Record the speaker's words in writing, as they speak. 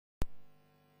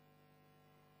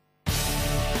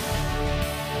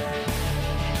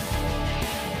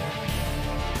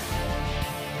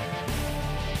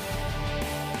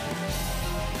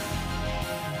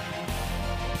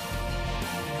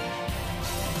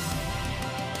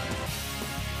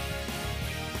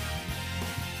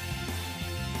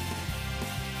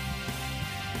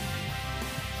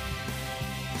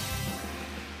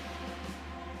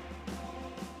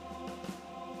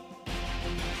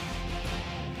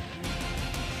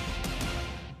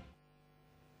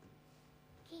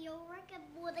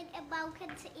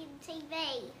welcome to MTV.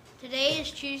 Today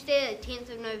is Tuesday, the 10th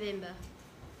of November.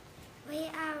 We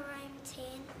are room 10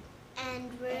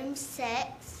 and room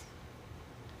 6.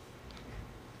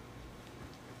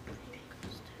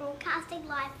 Broadcasting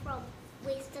live from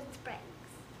Western Springs.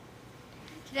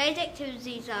 Today's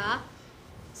activities are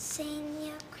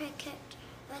Senior cricket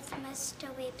with Mr.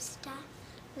 Webster.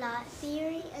 Light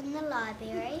theory in the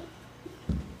library.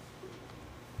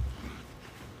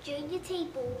 Junior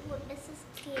T-ball with Mrs.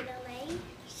 Kennelly.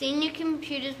 Senior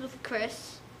computers with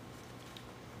Chris.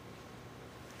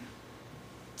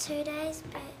 Today's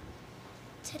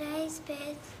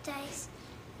birthdays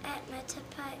at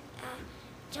Matapo are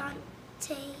John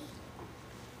T.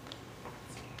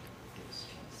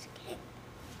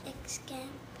 Excamp,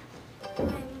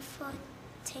 room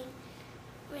 14,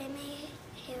 Remy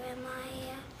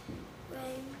Jeremiah,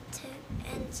 room 2,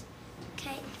 and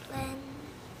Caitlin.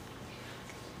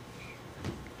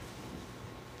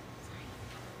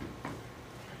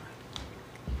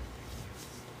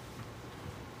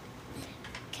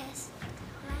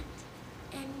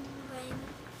 In room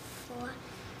 4.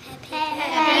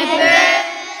 Happy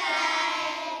birthday!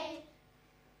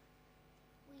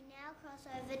 We now cross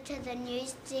over to the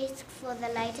news desk for the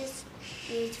latest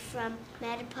news from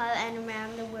Matapo and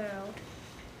around the world.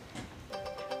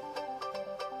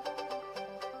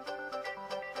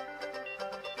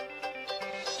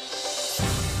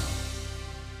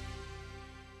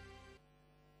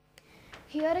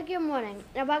 Kia ora, good morning,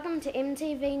 and welcome to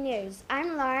MTV News.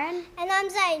 I'm Lauren. And I'm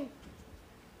Zane.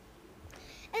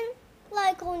 In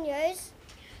local news,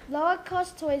 Lower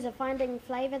cost toys are finding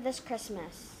flavour this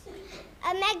Christmas.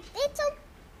 a magnetic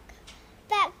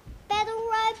battle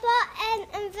robot, an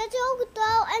invisible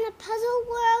doll, and a puzzle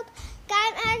world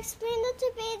game are expected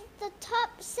to be the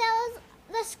top sellers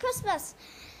this Christmas,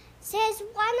 says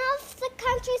one of the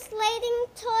country's leading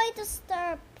toy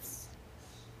distributors.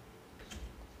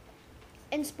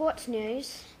 In sports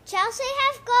news, Chelsea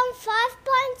have gone 5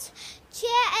 points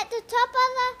clear at the top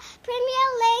of the Premier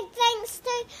League thanks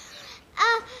to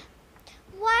a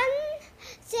 1-0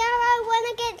 win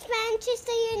against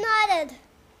Manchester United.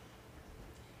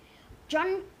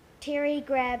 John Terry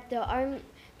grabbed the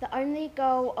only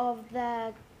goal of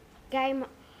the game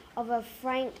of a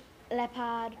Frank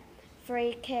Lampard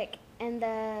free kick in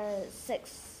the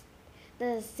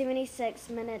 76th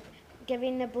minute,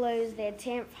 giving the Blues their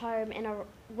 10th home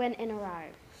win in a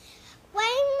row.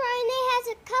 Wayne Rooney has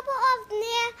a couple of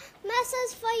near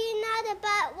misses for United,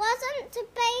 but wasn't to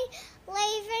be,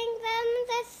 leaving them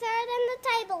the third in the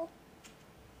table.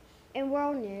 In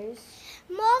world news,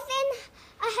 More than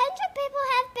 100 people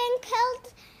have been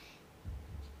killed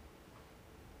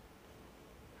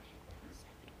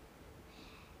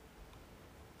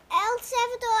El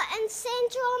Salvador in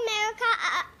Central America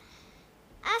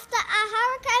after a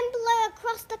hurricane blew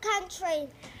across the country.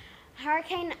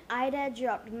 Hurricane Ida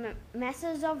dropped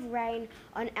masses of rain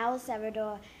on El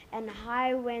Salvador, and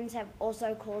high winds have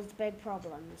also caused big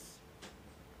problems.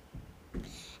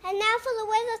 And now for the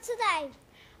weather today.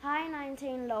 High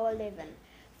 19, low 11.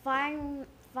 Fine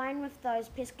with those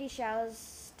pesky showers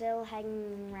still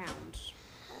hanging round.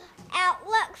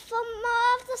 Outlook for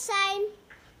more of the same.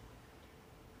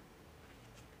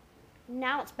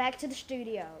 Now it's back to the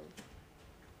studio.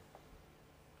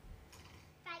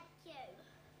 Thank you.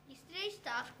 Yesterday's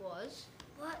task was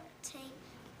What team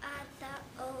are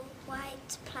the All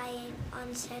Whites playing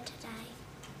on Saturday?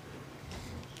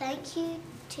 Thank you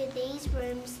to these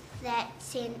rooms that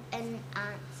sent in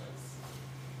answers.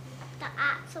 The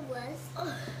answer was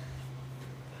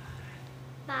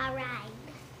Bahrain.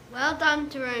 well done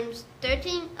to rooms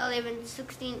 13, 11,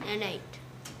 16 and 8.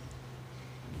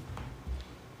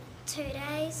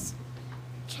 Today's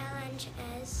challenge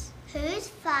is whose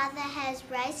father has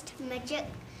raced midget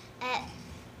at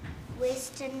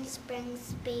Western Springs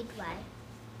Speedway?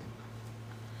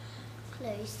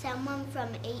 Clue, someone from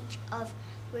each of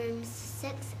rooms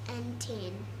 6 and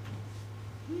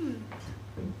 10.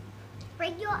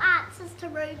 Bring your answers to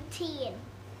room 10.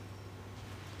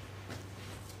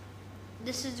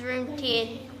 This is room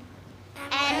 10.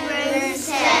 And room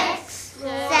 6.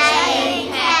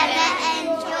 Saying